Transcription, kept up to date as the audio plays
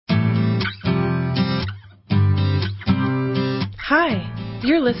Hi,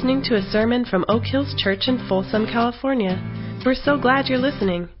 you're listening to a sermon from Oak Hills Church in Folsom, California. We're so glad you're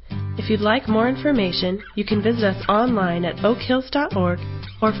listening. If you'd like more information, you can visit us online at oakhills.org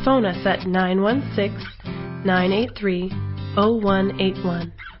or phone us at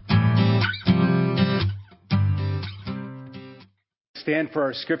 916-983-0181. Stand for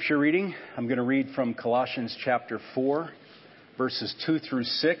our scripture reading. I'm going to read from Colossians chapter 4, verses 2 through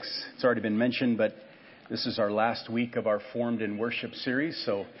 6. It's already been mentioned, but this is our last week of our Formed in Worship series.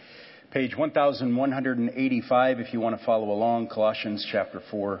 So page 1185 if you want to follow along, Colossians chapter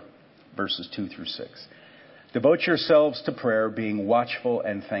 4, verses 2 through 6. Devote yourselves to prayer, being watchful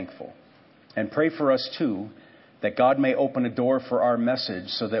and thankful. And pray for us too, that God may open a door for our message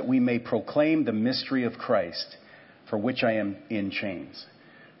so that we may proclaim the mystery of Christ, for which I am in chains.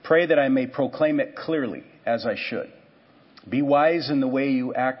 Pray that I may proclaim it clearly, as I should. Be wise in the way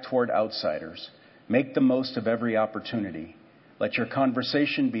you act toward outsiders. Make the most of every opportunity. Let your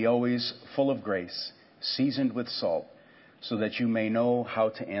conversation be always full of grace, seasoned with salt, so that you may know how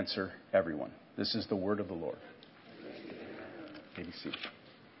to answer everyone. This is the word of the Lord. May be seated.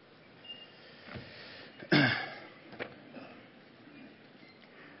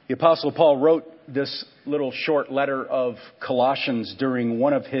 The Apostle Paul wrote this little short letter of Colossians during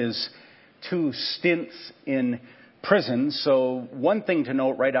one of his 2 stints in prison. So one thing to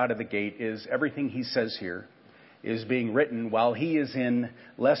note right out of the gate is everything he says here is being written while he is in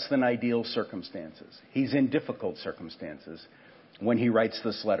less than ideal circumstances. He's in difficult circumstances when he writes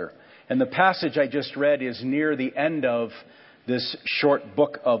this letter. And the passage I just read is near the end of this short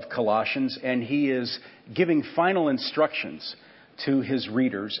book of Colossians, and he is giving final instructions to his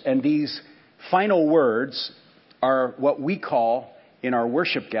readers. And these final words are what we call in our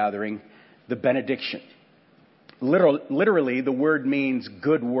worship gathering the benediction. Literally, the word means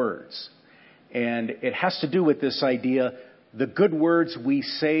good words. And it has to do with this idea, the good words we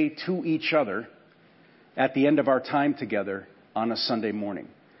say to each other at the end of our time together on a Sunday morning.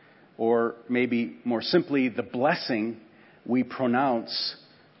 Or maybe more simply, the blessing we pronounce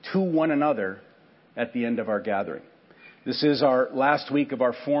to one another at the end of our gathering. This is our last week of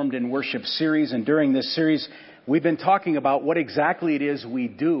our Formed in Worship series. And during this series, we've been talking about what exactly it is we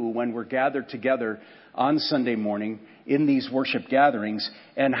do when we're gathered together on Sunday morning in these worship gatherings,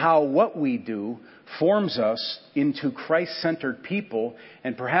 and how what we do forms us into Christ-centered people,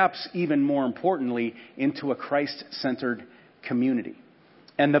 and perhaps even more importantly, into a Christ-centered community.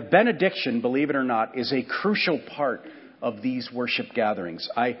 And the benediction, believe it or not, is a crucial part of these worship gatherings.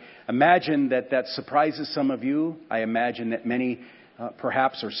 I imagine that surprises some of you. I imagine that many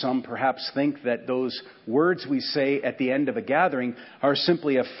perhaps think that those words we say at the end of a gathering are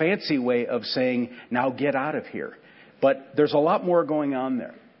simply a fancy way of saying, now get out of here. But there's a lot more going on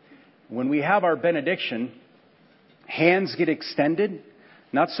there. When we have our benediction, hands get extended,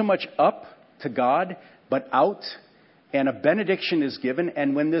 not so much up to God, but out, and a benediction is given.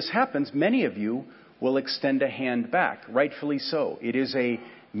 And when this happens, many of you will extend a hand back, rightfully so. It is a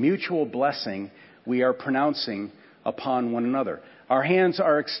mutual blessing we are pronouncing upon one another. Our hands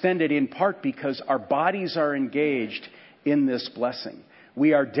are extended in part because our bodies are engaged in this blessing.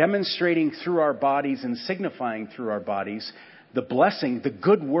 We are demonstrating through our bodies and signifying through our bodies the blessing, the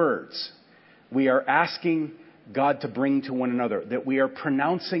good words we are asking God to bring to one another, that we are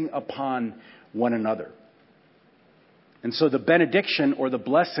pronouncing upon one another. And so the benediction or the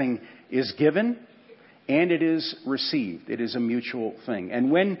blessing is given and it is received. It is a mutual thing.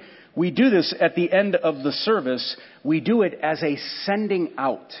 And when we do this at the end of the service, we do it as a sending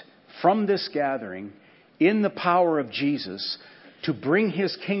out from this gathering in the power of Jesus to bring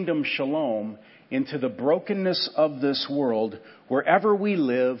his kingdom shalom into the brokenness of this world, wherever we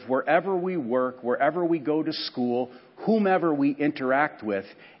live, wherever we work, wherever we go to school, whomever we interact with,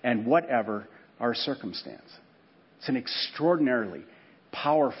 and whatever our circumstance. It's an extraordinarily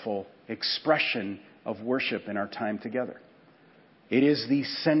powerful expression of worship in our time together. It is the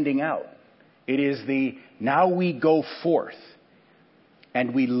sending out. It is the now we go forth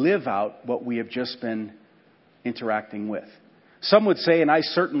and we live out what we have just been interacting with. Some would say, and I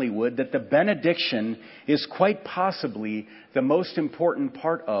certainly would, that the benediction is quite possibly the most important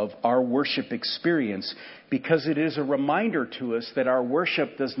part of our worship experience, because it is a reminder to us that our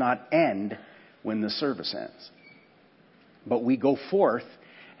worship does not end when the service ends. But we go forth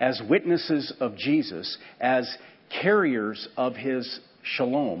as witnesses of Jesus, as carriers of his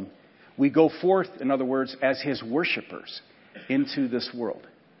shalom. We go forth, in other words, as his worshipers into this world.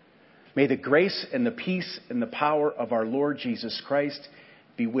 May the grace and the peace and the power of our Lord Jesus Christ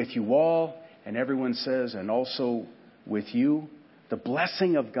be with you all. And everyone says, and also with you, the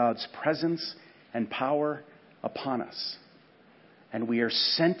blessing of God's presence and power upon us. and we are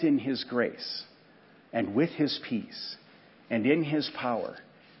sent in his grace and with his peace and in his power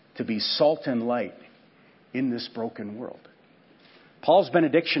to be salt and light in this broken world. Paul's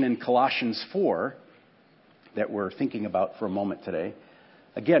benediction in Colossians 4 that we're thinking about for a moment today,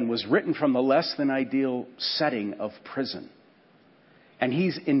 again, was written from the less than ideal setting of prison. And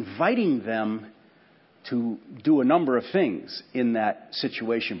he's inviting them to do a number of things in that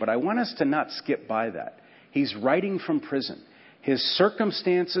situation. But I want us to not skip by that. He's writing from prison. His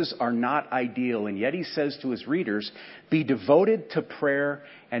circumstances are not ideal, and yet he says to his readers, be devoted to prayer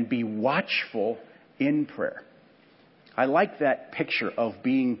and be watchful in prayer. I like that picture of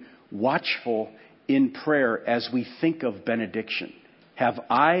being watchful in prayer as we think of benediction. Have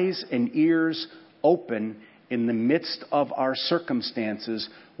eyes and ears open in the midst of our circumstances,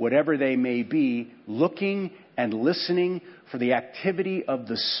 whatever they may be, looking and listening for the activity of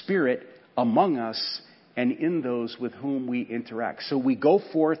the Spirit among us and in those with whom we interact. So we go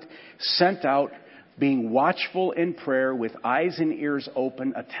forth, sent out, being watchful in prayer with eyes and ears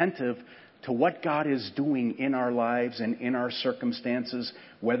open, attentive to what God is doing in our lives and in our circumstances,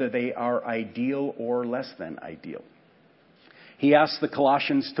 whether they are ideal or less than ideal. He asks the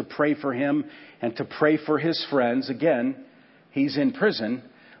Colossians to pray for him and to pray for his friends. Again, he's in prison,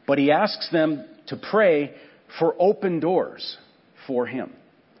 but he asks them to pray for open doors for him,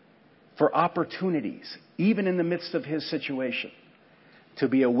 for opportunities, even in the midst of his situation, to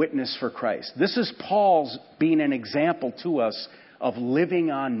be a witness for Christ. This is Paul's being an example to us of living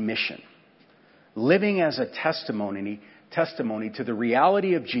on mission, living as a testimony to the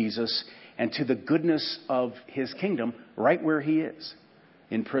reality of Jesus and to the goodness of his kingdom right where he is,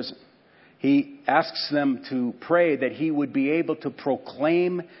 in prison. He asks them to pray that he would be able to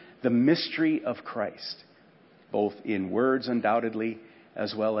proclaim the mystery of Christ, both in words, undoubtedly,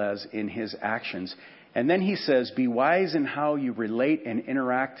 as well as in his actions. And then he says, be wise in how you relate and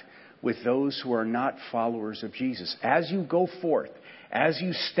interact with those who are not followers of Jesus. As you go forth, as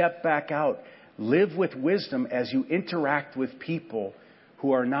you step back out, live with wisdom as you interact with people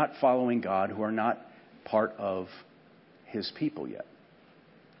who are not following God, who are not part of his people yet.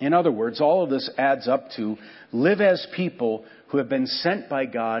 In other words, all of this adds up to live as people who have been sent by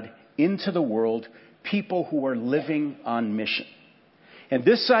God into the world, people who are living on mission. And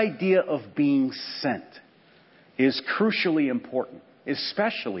this idea of being sent is crucially important,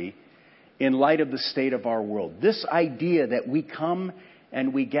 especially in light of the state of our world. This idea that we come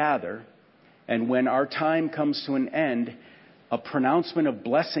and we gather, and when our time comes to an end, a pronouncement of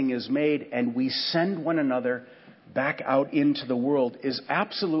blessing is made and we send one another back out into the world is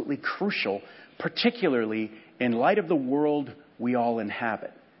absolutely crucial, particularly in light of the world we all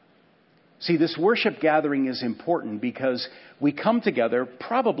inhabit. See, this worship gathering is important because we come together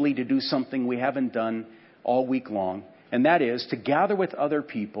probably to do something we haven't done all week long, and that is to gather with other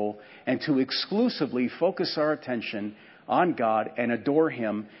people and to exclusively focus our attention on God and adore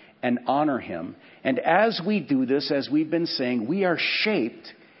him and honor him. And as we do this, as we've been saying, we are shaped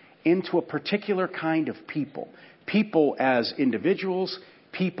into a particular kind of people. People as individuals,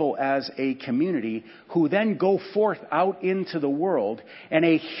 people as a community who then go forth out into the world. And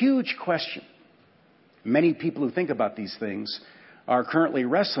a huge question many people who think about these things are currently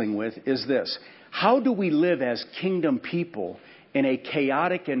wrestling with is this: how do we live as kingdom people in a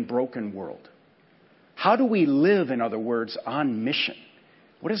chaotic and broken world? How do we live, in other words, on mission?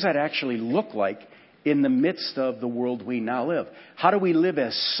 What does that actually look like in the midst of the world we now live? How do we live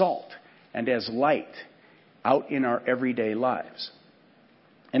as salt and as light out in our everyday lives?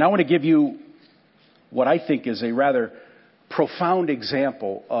 And I want to give you what I think is a rather profound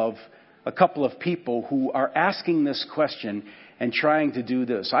example of a couple of people who are asking this question and trying to do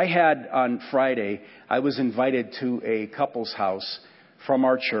this. I had on Friday, I was invited to a couple's house from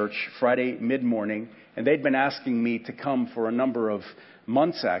our church Friday mid-morning, and they'd been asking me to come for a number of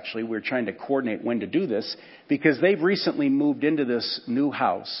months, actually. We were trying to coordinate when to do this because they've recently moved into this new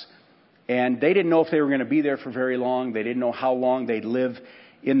house, and they didn't know if they were going to be there for very long. They didn't know how long they'd live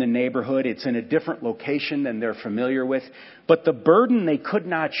in the neighborhood. It's in a different location than they're familiar with. But the burden they could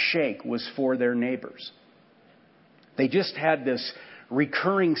not shake was for their neighbors. They just had this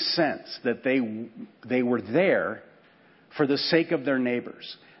recurring sense that they were there for the sake of their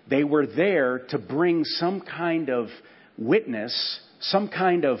neighbors. They were there to bring some kind of witness, some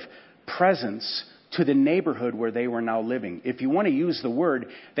kind of presence to the neighborhood where they were now living. If you want to use the word,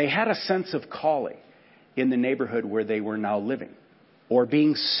 they had a sense of calling in the neighborhood where they were now living, or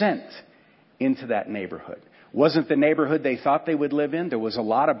being sent into that neighborhood. Wasn't the neighborhood they thought they would live in. There was a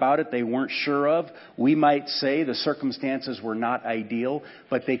lot about it they weren't sure of. We might say the circumstances were not ideal,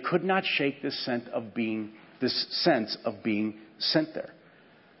 but they could not shake this sense of being sent there.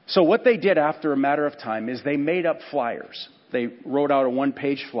 So what they did after a matter of time is they made up flyers. They wrote out a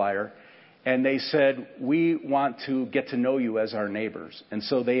one-page flyer, and they said, we want to get to know you as our neighbors. And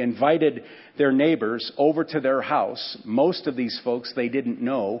so they invited their neighbors over to their house. Most of these folks they didn't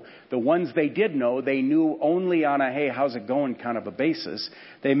know. The ones they did know, they knew only on a, hey, how's it going kind of a basis.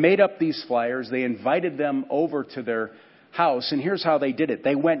 They made up these flyers. They invited them over to their house. And here's how they did it.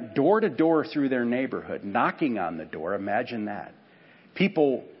 They went door to door through their neighborhood, knocking on the door. Imagine that.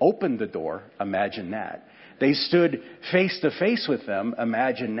 People opened the door. Imagine that. They stood face to face with them.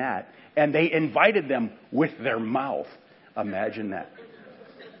 Imagine that. And they invited them with their mouth. Imagine that.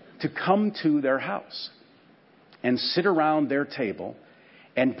 To come to their house and sit around their table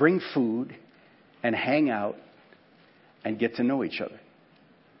and bring food and hang out and get to know each other.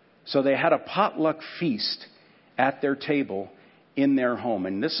 So they had a potluck feast at their table in their home.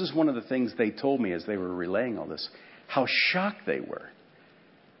 And this is one of the things they told me as they were relaying all this, how shocked they were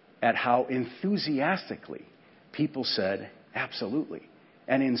at how enthusiastically people said, absolutely.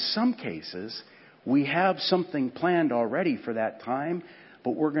 And in some cases, we have something planned already for that time,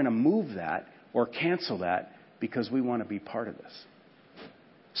 but we're going to move that or cancel that because we want to be part of this.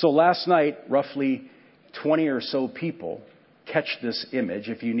 So last night, roughly 20 or so people, catch this image.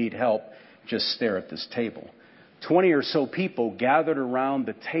 If you need help, just stare at this table. 20 or so people gathered around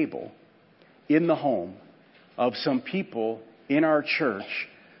the table in the home of some people in our church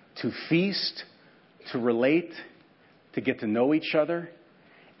to feast, to relate, to get to know each other.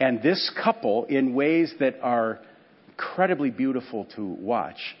 And this couple, in ways that are incredibly beautiful to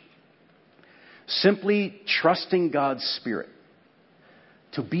watch, simply trusting God's Spirit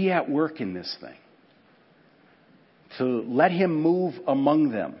to be at work in this thing, to let Him move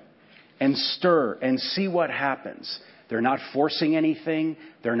among them and stir and see what happens. They're not forcing anything.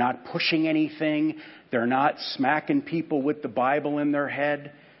 They're not pushing anything. They're not smacking people with the Bible in their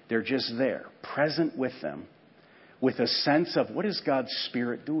head. They're just there, present with them, with a sense of what is God's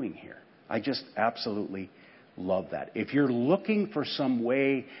Spirit doing here. I just absolutely love that. If you're looking for some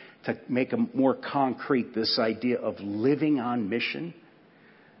way to make a more concrete this idea of living on mission,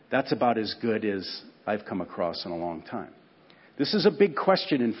 that's about as good as I've come across in a long time. This is a big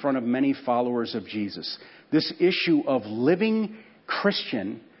question in front of many followers of Jesus. This issue of living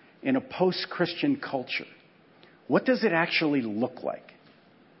Christian in a post-Christian culture. What does it actually look like?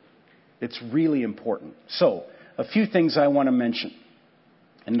 It's really important. So, a few things I want to mention.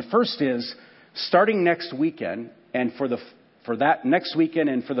 And the first is, starting next weekend, and for that next weekend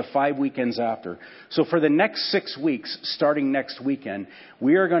and for the 5 weekends after. So for the next 6 weeks, starting next weekend,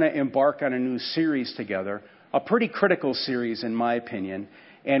 we are going to embark on a new series together, a pretty critical series in my opinion,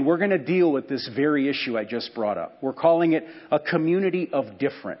 and we're going to deal with this very issue I just brought up. We're calling it a community of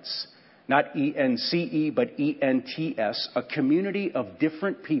difference. Not E-N-C-E, but E-N-T-S, a community of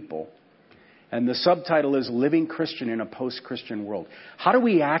different people. And the subtitle is Living Christian in a Post-Christian World. How do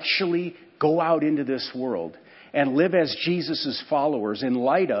we actually go out into this world and live as Jesus' followers in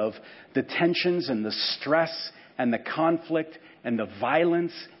light of the tensions and the stress and the conflict and the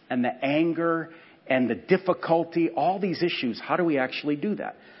violence and the anger and the difficulty, all these issues? How do we actually do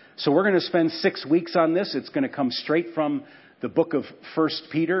that? So we're going to spend 6 weeks on this. It's going to come straight from the book of 1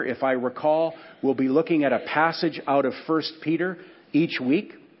 Peter. If I recall, we'll be looking at a passage out of 1 Peter each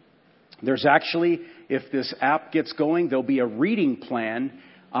week. There's actually, if this app gets going, there'll be a reading plan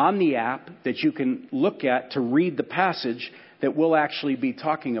on the app that you can look at to read the passage that we'll actually be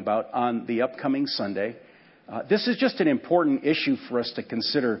talking about on the upcoming Sunday. This is just an important issue for us to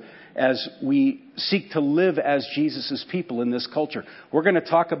consider as we seek to live as Jesus' people in this culture. We're going to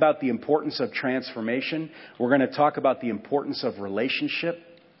talk about the importance of transformation. We're going to talk about the importance of relationship.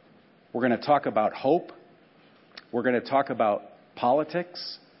 We're going to talk about hope. We're going to talk about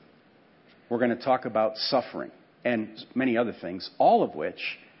politics. We're going to talk about suffering and many other things, all of which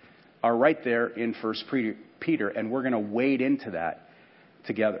are right there in 1 Peter, and we're going to wade into that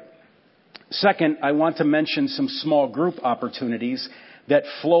together. Second, I want to mention some small group opportunities that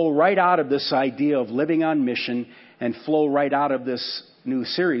flow right out of this idea of living on mission and flow right out of this new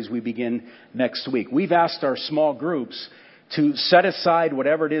series we begin next week. We've asked our small groups to set aside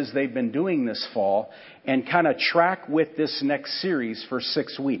whatever it is they've been doing this fall and kind of track with this next series for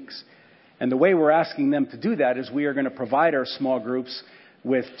 6 weeks. And the way we're asking them to do that is we are going to provide our small groups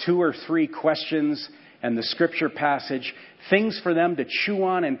with 2 or 3 questions and the scripture passage, things for them to chew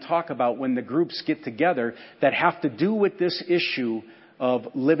on and talk about when the groups get together that have to do with this issue of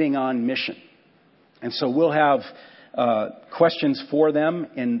living on mission. And so we'll have questions for them,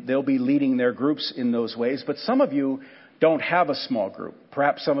 and they'll be leading their groups in those ways. But some of you don't have a small group.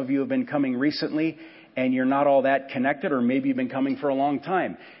 Perhaps some of you have been coming recently, and you're not all that connected, or maybe you've been coming for a long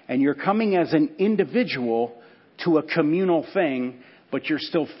time, and you're coming as an individual to a communal thing, but you're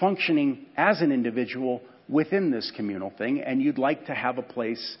still functioning as an individual within this communal thing, and you'd like to have a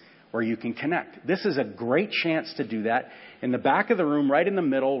place where you can connect. This is a great chance to do that. In the back of the room, right in the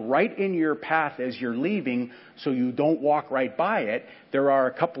middle, right in your path as you're leaving, so you don't walk right by it, there are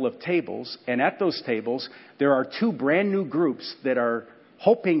a couple of tables. And at those tables, there are 2 brand new groups that are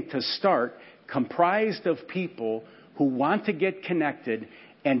hoping to start, comprised of people who want to get connected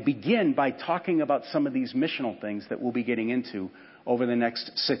and begin by talking about some of these missional things that we'll be getting into over the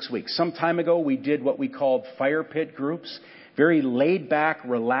next 6 weeks. Some time ago, we did what we called fire pit groups. Very laid back,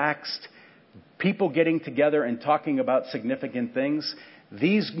 relaxed, people getting together and talking about significant things.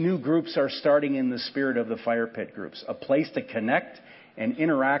 These new groups are starting in the spirit of the fire pit groups, a place to connect and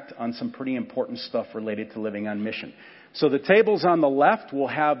interact on some pretty important stuff related to living on mission. So the tables on the left will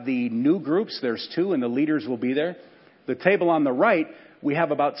have the new groups. There's 2, and the leaders will be there. The table on the right, we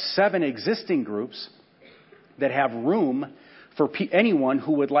have about 7 existing groups that have room for anyone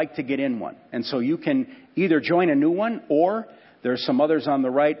who would like to get in one. And so you can either join a new one, or there's some others on the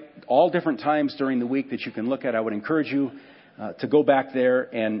right, all different times during the week that you can look at. I would encourage you to go back there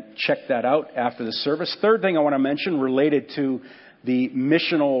and check that out after the service. Third thing I want to mention related to the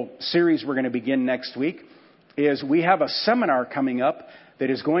missional series we're going to begin next week is we have a seminar coming up that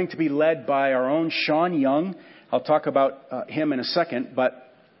is going to be led by our own Sean Young. I'll talk about him in a second, but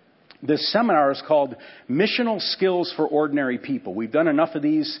this seminar is called Missional Skills for Ordinary People. We've done enough of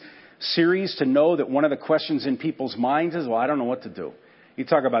these series to know that one of the questions in people's minds is, well, I don't know what to do. You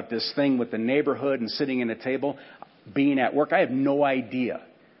talk about this thing with the neighborhood and sitting in a table, being at work. I have no idea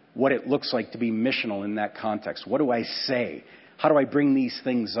what it looks like to be missional in that context. What do I say? How do I bring these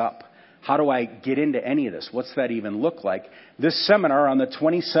things up? How do I get into any of this? What's that even look like? This seminar on the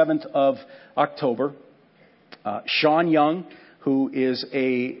 27th of October, Sean Young, who is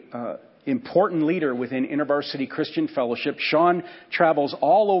a important leader within InterVarsity Christian Fellowship. Sean travels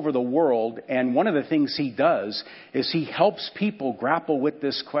all over the world, and one of the things he does is he helps people grapple with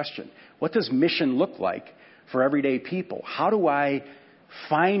this question. What does mission look like for everyday people? How do I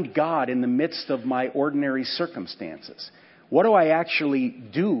find God in the midst of my ordinary circumstances? What do I actually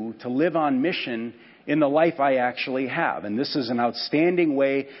do to live on mission in the life I actually have? And this is an outstanding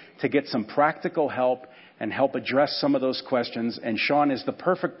way to get some practical help and help address some of those questions. And Sean is the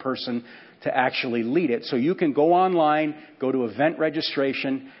perfect person to actually lead it. So you can go online, go to event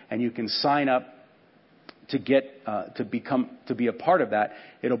registration, and you can sign up to get to be a part of that.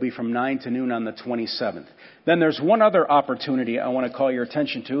 It'll be from 9 to noon on the 27th. Then there's one other opportunity I want to call your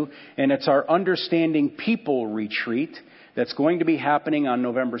attention to, and it's our Understanding People retreat that's going to be happening on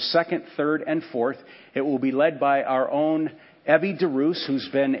November 2nd, 3rd, and 4th. It will be led by our own Evie DeRoos, who's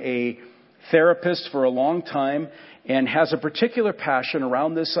been a therapist for a long time and has a particular passion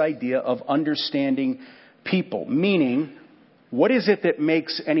around this idea of understanding people. Meaning, what is it that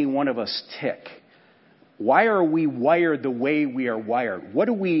makes any one of us tick? Why are we wired the way we are wired? What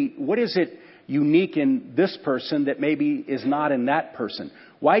is it unique in this person that maybe is not in that person?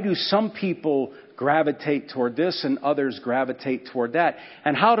 Why do some people gravitate toward this and others gravitate toward that?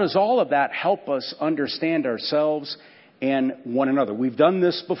 And how does all of that help us understand ourselves and one another? We've done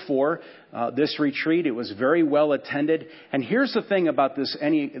this before, this retreat. It was very well attended. And here's the thing about this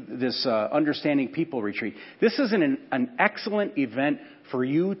Understanding People retreat. This is an excellent event for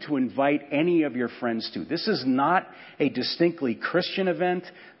you to invite any of your friends to. This is not a distinctly Christian event.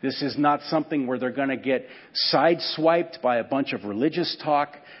 This is not something where they're going to get sideswiped by a bunch of religious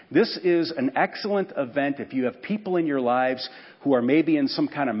talk. This is an excellent event if you have people in your lives who are maybe in some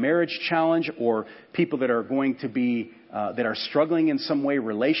kind of marriage challenge, or people that are going to be that are struggling in some way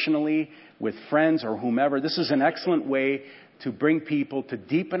relationally with friends or whomever. This is an excellent way to bring people to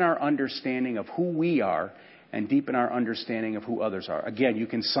deepen our understanding of who we are and deepen our understanding of who others are. Again, you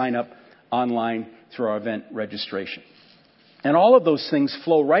can sign up online through our event registration. And all of those things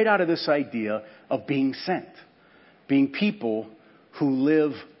flow right out of this idea of being sent, being people who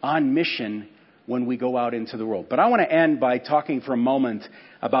live on mission when we go out into the world. But I want to end by talking for a moment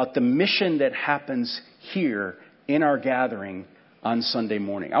about the mission that happens here in our gathering on Sunday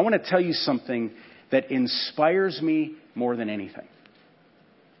morning. I want to tell you something that inspires me more than anything.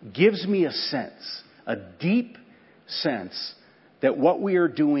 Gives me a sense, a deep sense, that what we are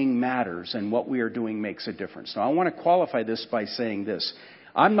doing matters and what we are doing makes a difference. Now, I want to qualify this by saying this.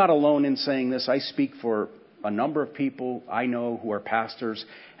 I'm not alone in saying this. I speak for a number of people I know who are pastors,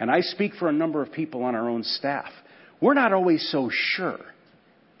 and I speak for a number of people on our own staff. We're not always so sure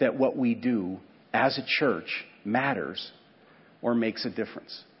that what we do as a church matters or makes a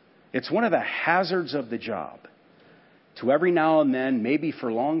difference. It's one of the hazards of the job to every now and then, maybe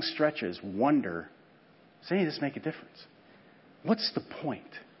for long stretches, wonder, does any of this make a difference? What's the point?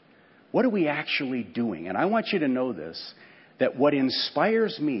 What are we actually doing? And I want you to know this, that what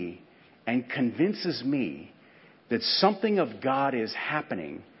inspires me and convinces me that something of God is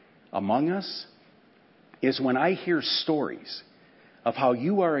happening among us is when I hear stories of how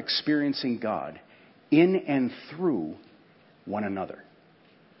you are experiencing God in and through one another.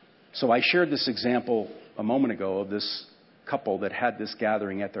 So I shared this example a moment ago of this couple that had this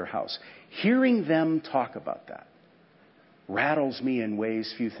gathering at their house. Hearing them talk about that rattles me in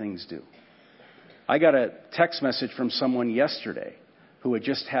ways few things do. I got a text message from someone yesterday who had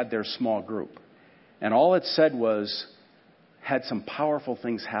just had their small group. And all it said was, had some powerful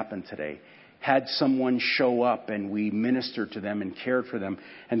things happen today. Had someone show up and we ministered to them and cared for them.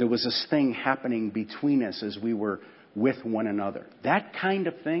 And there was this thing happening between us as we were with one another. That kind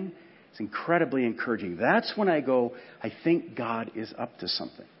of thing is incredibly encouraging. That's when I go, I think God is up to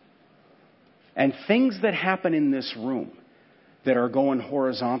something. And things that happen in this room that are going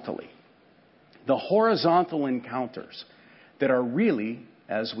horizontally. The horizontal encounters that are really,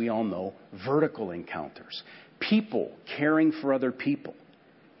 as we all know, vertical encounters. People caring for other people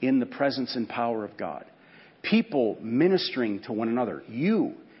in the presence and power of God. People ministering to one another.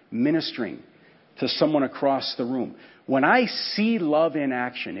 You ministering to someone across the room. When I see love in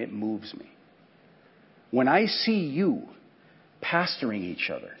action, it moves me. When I see you pastoring each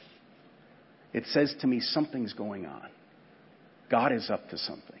other, it says to me something's going on. God is up to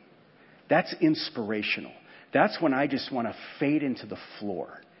something. That's inspirational. That's when I just want to fade into the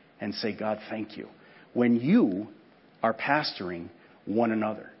floor and say, God, thank you. When you are pastoring one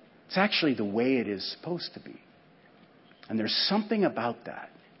another. It's actually the way it is supposed to be. And there's something about that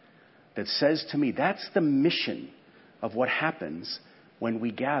that says to me, that's the mission of what happens when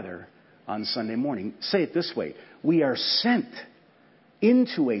we gather on Sunday morning. Say it this way. We are sent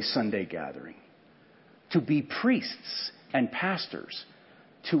into a Sunday gathering to be priests and pastors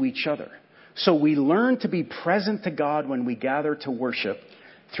to each other. So we learn to be present to God when we gather to worship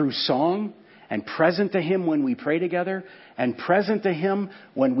through song, and present to Him when we pray together, and present to Him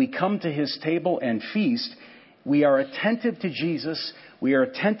when we come to His table and feast. We are attentive to Jesus. We are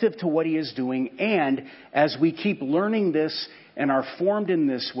attentive to what He is doing. And as we keep learning this and are formed in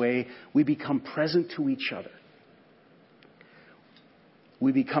this way, we become present to each other.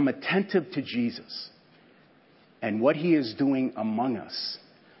 We become attentive to Jesus and what He is doing among us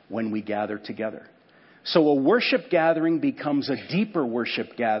when we gather together. So a worship gathering becomes a deeper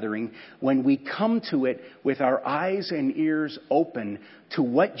worship gathering when we come to it with our eyes and ears open to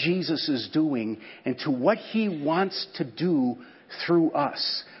what Jesus is doing and to what He wants to do through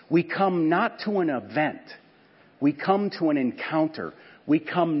us. We come not to an event. We come to an encounter. We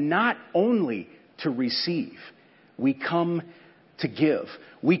come not only to receive. We come to give.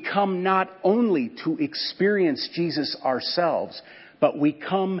 We come not only to experience Jesus ourselves, but we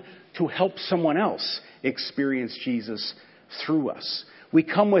come to help someone else experience Jesus through us. We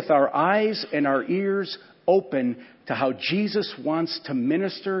come with our eyes and our ears open to how Jesus wants to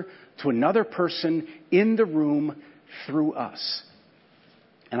minister to another person in the room through us.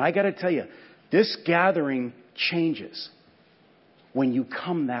 And I got to tell you, this gathering changes when you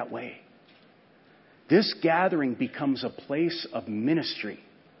come that way. This gathering becomes a place of ministry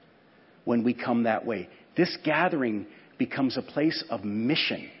when we come that way. This gathering becomes a place of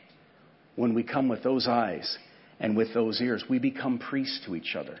mission when we come with those eyes and with those ears. We become priests to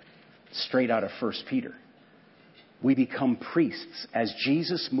each other. Straight out of 1 Peter. We become priests as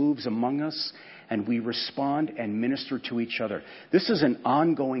Jesus moves among us and we respond and minister to each other. This is an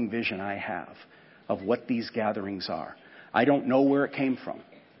ongoing vision I have of what these gatherings are. I don't know where it came from.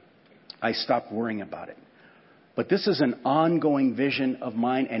 I stopped worrying about it. But this is an ongoing vision of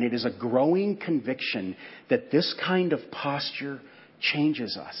mine, and it is a growing conviction that this kind of posture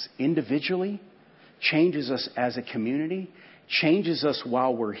changes us individually, changes us as a community, changes us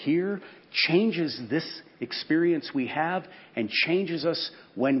while we're here, changes this experience we have, and changes us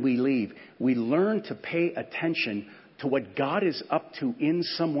when we leave. We learn to pay attention to what God is up to in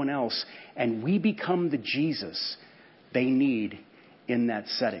someone else, and we become the Jesus they need in that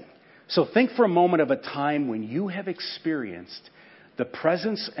setting. So think for a moment of a time when you have experienced the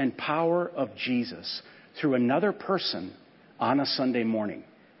presence and power of Jesus through another person on a Sunday morning.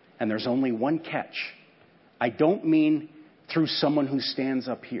 And there's only one catch. I don't mean through someone who stands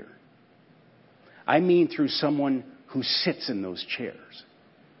up here. I mean through someone who sits in those chairs.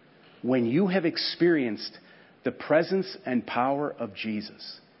 When you have experienced the presence and power of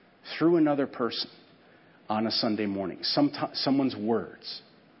Jesus through another person on a Sunday morning, someone's words,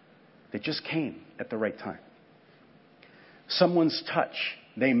 that just came at the right time. Someone's touch,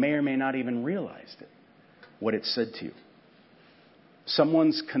 they may or may not even realize it, what it said to you.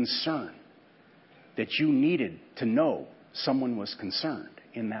 Someone's concern that you needed to know someone was concerned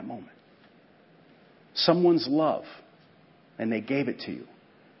in that moment. Someone's love, and they gave it to you.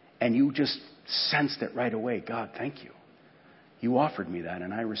 And you just sensed it right away. God, thank you. You offered me that,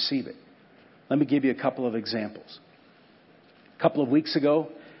 and I receive it. Let me give you a couple of examples. A couple of weeks ago,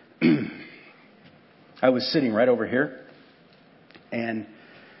 I was sitting right over here, and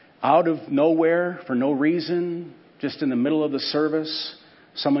out of nowhere, for no reason, just in the middle of the service,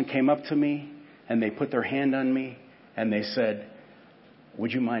 someone came up to me, and they put their hand on me, and they said,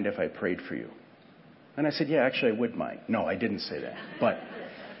 "Would you mind if I prayed for you?" And I said, "Yeah, actually, I would mind." No, I didn't say that. But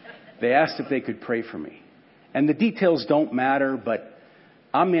they asked if they could pray for me. And the details don't matter, but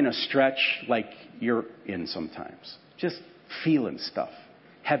I'm in a stretch like you're in sometimes. Just feeling stuff,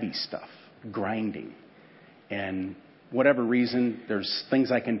 heavy stuff, grinding. And whatever reason, there's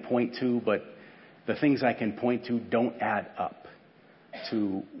things I can point to, but the things I can point to don't add up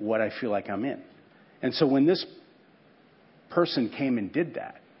to what I feel like I'm in. And so when this person came and did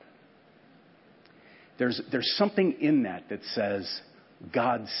that, there's something in that says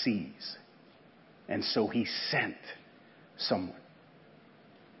God sees. And so he sent someone.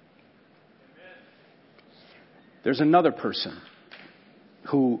 There's another person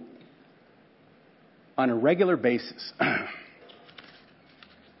who, on a regular basis,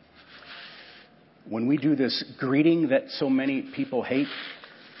 when we do this greeting that so many people hate,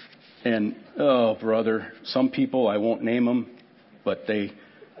 and, oh, brother, some people, I won't name them, but they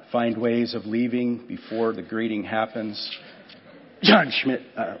find ways of leaving before the greeting happens. John Schmidt.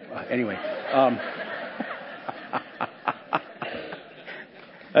 Anyway.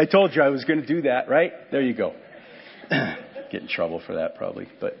 I told you I was going to do that, right? There you go. Get in trouble for that probably.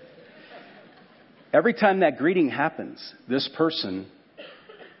 But every time that greeting happens, this person,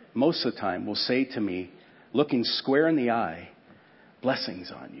 most of the time, will say to me, looking square in the eye,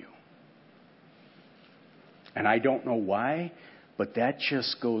 "Blessings on you." And I don't know why, but that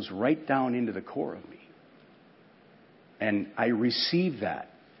just goes right down into the core of me. And I receive that.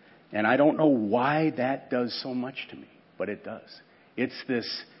 And I don't know why that does so much to me, but it does. It's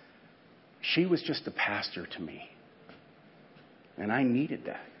this, she was just a pastor to me. And I needed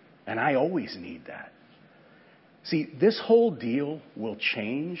that. And I always need that. See, this whole deal will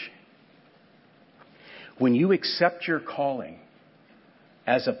change when you accept your calling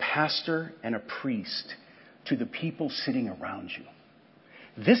as a pastor and a priest to the people sitting around you.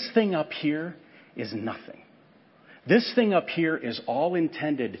 This thing up here is nothing. This thing up here is all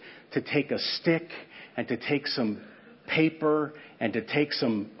intended to take a stick and to take some paper and to take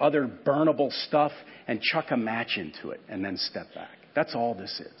some other burnable stuff and chuck a match into it and then step back. That's all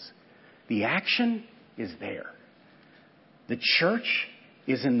this is. The action is there. The church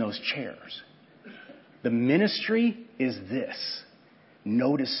is in those chairs. The ministry is this: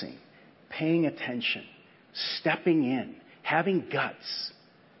 noticing, paying attention, stepping in, having guts,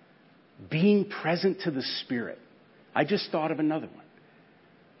 being present to the Spirit. I just thought of another one.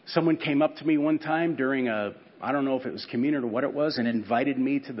 Someone came up to me one time during I don't know if it was communion or what it was, and invited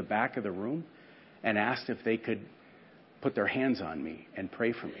me to the back of the room and asked if they could put their hands on me and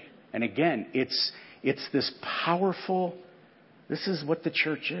pray for me. And again, it's this powerful, this is what the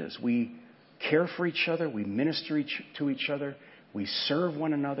church is. We care for each other. We minister to each other. We serve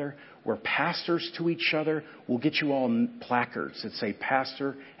one another. We're pastors to each other. We'll get you all placards that say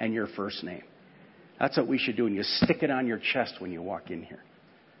pastor and your first name. That's what we should do. And you stick it on your chest when you walk in here.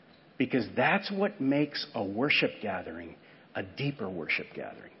 Because that's what makes a worship gathering a deeper worship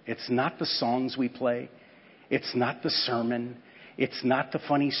gathering. It's not the songs we play. It's not the sermon. It's not the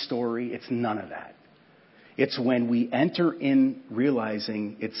funny story. It's none of that. It's when we enter in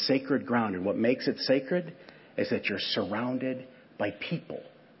realizing it's sacred ground. And what makes it sacred is that you're surrounded by people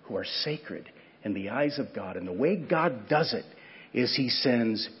who are sacred in the eyes of God. And the way God does it is he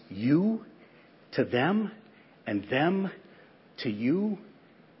sends you to them and them to you,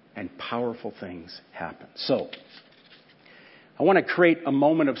 and powerful things happen. So, I want to create a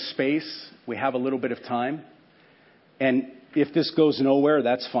moment of space. We have a little bit of time. And if this goes nowhere,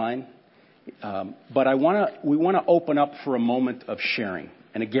 that's fine. But we want to open up for a moment of sharing.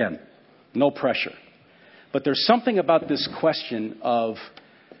 And again, no pressure. But there's something about this question of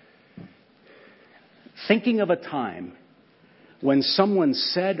thinking of a time when someone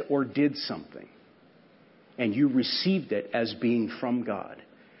said or did something and you received it as being from God,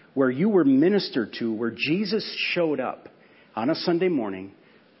 where you were ministered to, where Jesus showed up on a Sunday morning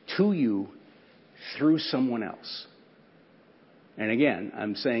to you through someone else. And again,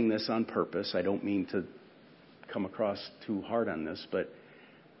 I'm saying this on purpose. I don't mean to come across too hard on this, but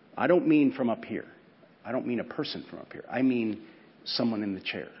I don't mean from up here. I don't mean a person from up here. I mean someone in the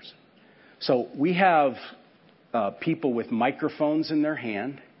chairs. So we have people with microphones in their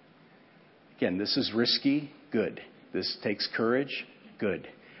hand. Again, this is risky. Good. This takes courage. Good.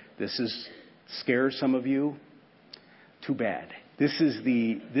 This scares some of you. Too bad. This is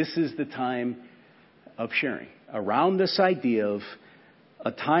the time of sharing around this idea of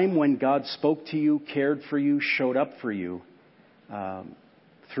a time when God spoke to you, cared for you, showed up for you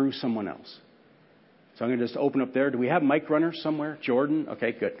through someone else. So I'm going to just open up there. Do we have mic runners somewhere? Jordan?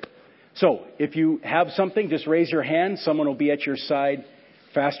 Okay, good. So if you have something, just raise your hand. Someone will be at your side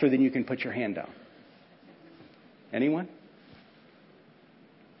faster than you can put your hand down. Anyone?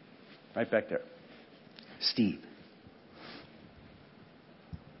 Right back there. Steve.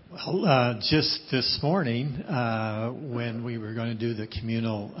 Well, just this morning, when we were going to do the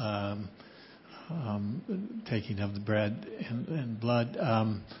communal taking of the bread and blood,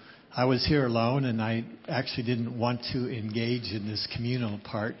 I was here alone, and I actually didn't want to engage in this communal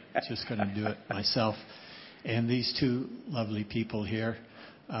part. Just going to do it myself. And these two lovely people here,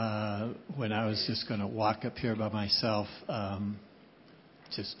 when I was just going to walk up here by myself,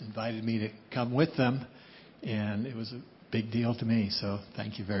 just invited me to come with them, and it was a big deal to me. So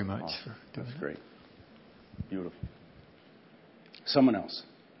thank you very much for doing that. That's great. Beautiful. Someone else.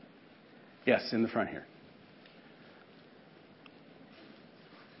 Yes, in the front here.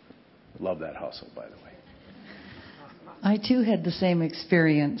 Love that hustle, by the way. I too had the same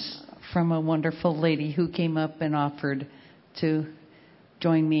experience from a wonderful lady who came up and offered to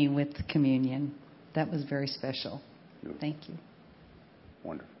join me with communion. That was very special. Beautiful. Thank you.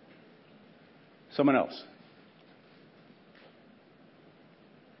 Wonderful. Someone else.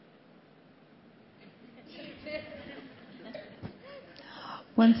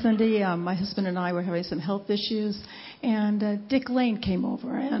 One Sunday, my husband and I were having some health issues, and Dick Lane came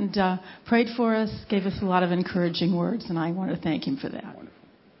over and prayed for us, gave us a lot of encouraging words, and I want to thank him for that. Wonderful.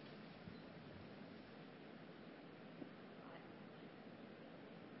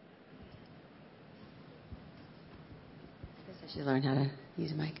 She learned how to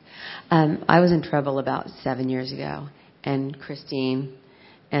use a mic. I was in trouble about 7 years ago, and Christine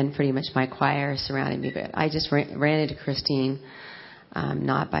and pretty much my choir surrounded me. But I just ran into Christine,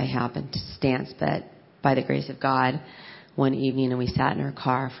 not by happenstance, but by the grace of God, one evening, and we sat in her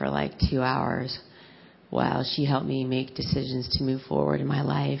car for like 2 hours while she helped me make decisions to move forward in my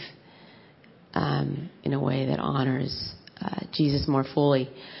life in a way that honors Jesus more fully.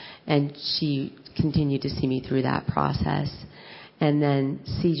 And she continued to see me through that process. And then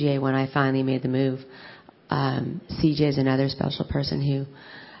CJ, when I finally made the move, CJ is another special person who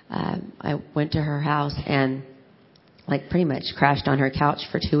I went to her house and like pretty much crashed on her couch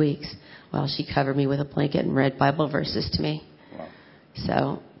for 2 weeks while she covered me with a blanket and read Bible verses to me. Wow.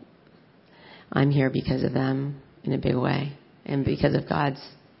 So I'm here because of them in a big way, and because of God's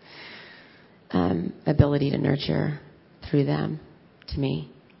ability to nurture through them to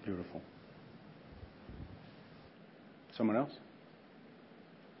me. Beautiful. Someone else?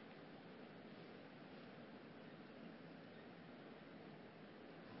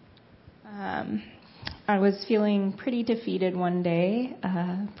 I was feeling pretty defeated one day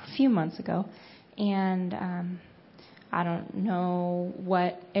a few months ago, and I don't know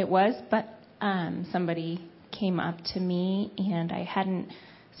what it was, but somebody came up to me, and I hadn't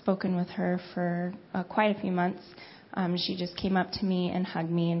spoken with her for quite a few months. She just came up to me and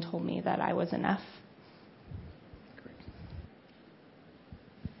hugged me and told me that I was enough.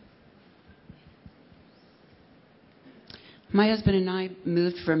 My husband and I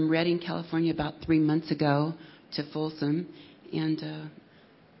moved from Redding, California about 3 months ago to Folsom. And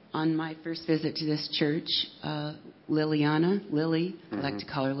on my first visit to this church, Lily, I like to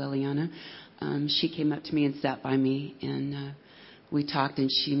call her Liliana, she came up to me and sat by me. And we talked, and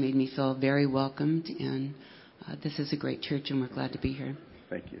she made me feel very welcomed. And this is a great church, and we're glad to be here.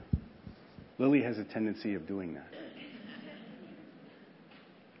 Thank you. Lily has a tendency of doing that.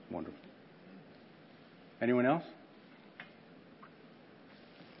 Wonderful. Anyone else?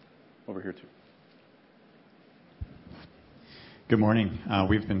 Over here, too. Good morning.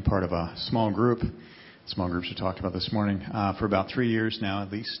 We've been part of a small groups we talked about this morning, for about 3 years now,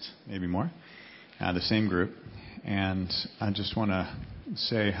 at least, maybe more. The same group. And I just want to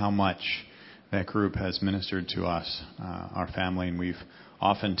say how much that group has ministered to us, our family. And we've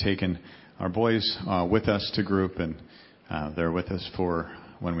often taken our boys with us to group, and they're with us for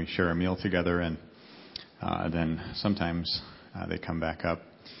when we share a meal together. And then sometimes they come back up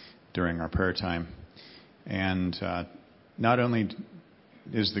during our prayer time. And not only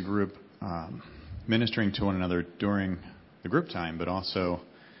is the group ministering to one another during the group time, but also,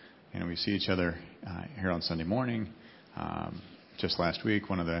 we see each other here on Sunday morning. Just last week,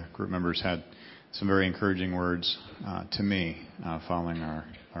 one of the group members had some very encouraging words to me following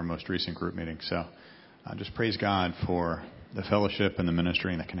our most recent group meeting. So just praise God for the fellowship and the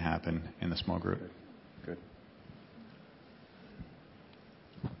ministering that can happen in the small group. Good.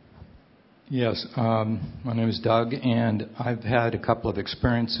 Yes, my name is Doug, and I've had a couple of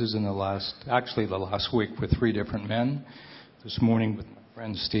experiences in the last week with 3 different men. This morning with my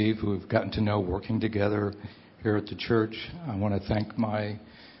friend Steve, who we've gotten to know working together here at the church. I want to thank my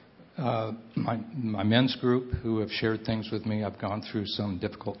men's group who have shared things with me. I've gone through some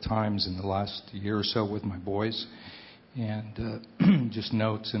difficult times in the last year or so with my boys, and just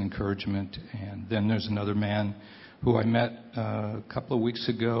notes and encouragement. And then there's another man who I met a couple of weeks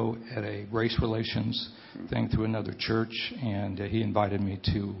ago at a race relations thing through another church, and he invited me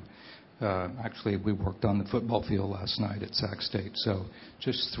to, we worked on the football field last night at Sac State. So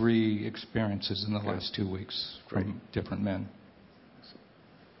just 3 experiences in the last 2 weeks from different men.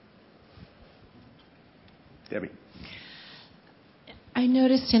 Debbie. I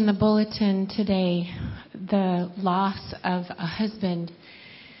noticed in the bulletin today the loss of a husband.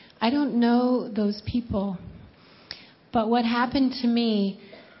 I don't know those people. But what happened to me,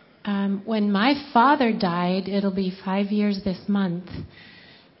 when my father died, it'll be 5 years this month,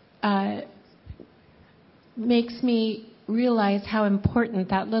 makes me realize how important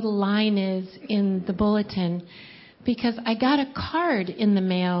that little line is in the bulletin. Because I got a card in the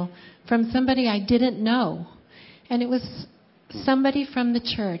mail from somebody I didn't know. And it was somebody from the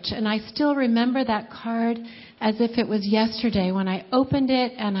church. And I still remember that card as if it was yesterday when I opened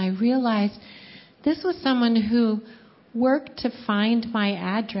it and I realized this was someone who worked to find my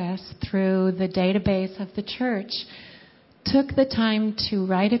address through the database of the church, took the time to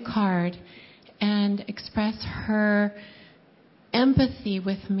write a card and express her empathy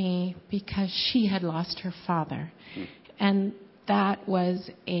with me because she had lost her father. And that was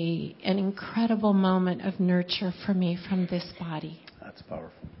an incredible moment of nurture for me from this body. That's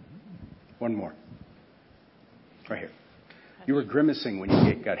powerful. One more. Right here. You were grimacing when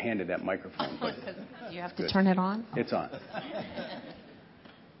you got handed that microphone. But you have to turn it on? It's on.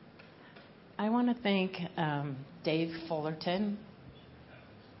 I want to thank Dave Fullerton,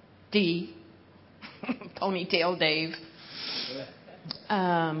 D, Ponytail Dave,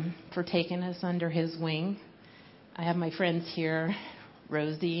 for taking us under his wing. I have my friends here,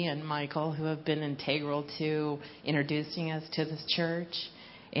 Rosie and Michael, who have been integral to introducing us to this church.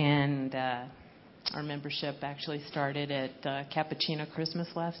 And our membership actually started at Cappuccino Christmas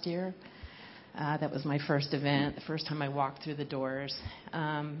last year. That was my first event, the first time I walked through the doors.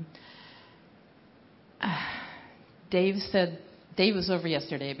 Dave was over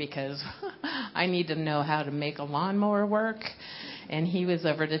yesterday because I need to know how to make a lawnmower work. And he was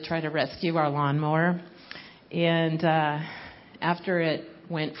over to try to rescue our lawnmower. And after it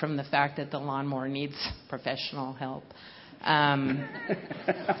went from the fact that the lawnmower needs professional help, and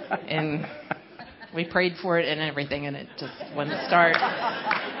we prayed for it and everything, and it just wouldn't start.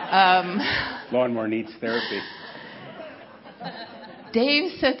 Lawnmower needs therapy.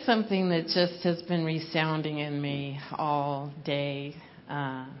 Dave said something that just has been resounding in me all day,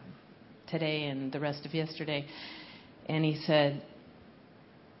 today and the rest of yesterday. And he said,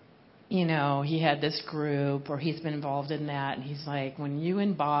 he had this group, or he's been involved in that, and he's like, when you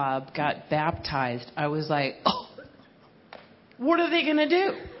and Bob got baptized, I was like, oh, what are they going to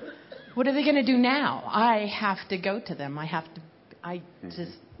do? What are they going to do now? I have to go to them.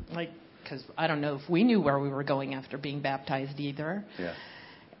 Because I don't know if we knew where we were going after being baptized either. Yeah.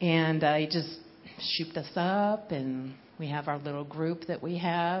 And I just shooped us up, and we have our little group that we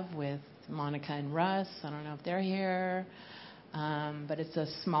have with Monica and Russ. I don't know if they're here. But it's a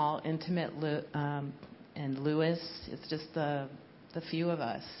small, intimate, and Lewis. It's just the few of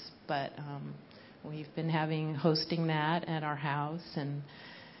us. But we've been hosting that at our house, and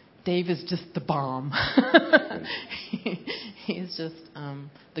Dave is just the bomb. He's just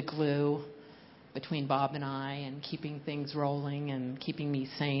the glue between Bob and I, and keeping things rolling and keeping me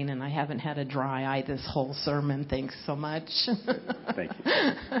sane. And I haven't had a dry eye this whole sermon. Thanks so much. Thank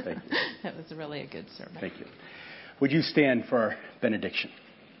you. Thank you. That was really a good sermon. Thank you. Would you stand for our benediction?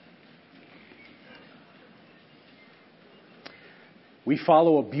 We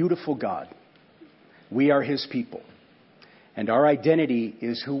follow a beautiful God. We are His people. And our identity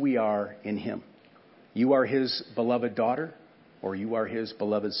is who we are in Him. You are His beloved daughter, or you are His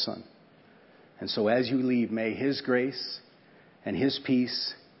beloved son. And so as you leave, may His grace and His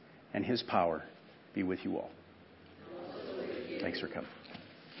peace and His power be with you all. Thanks for coming.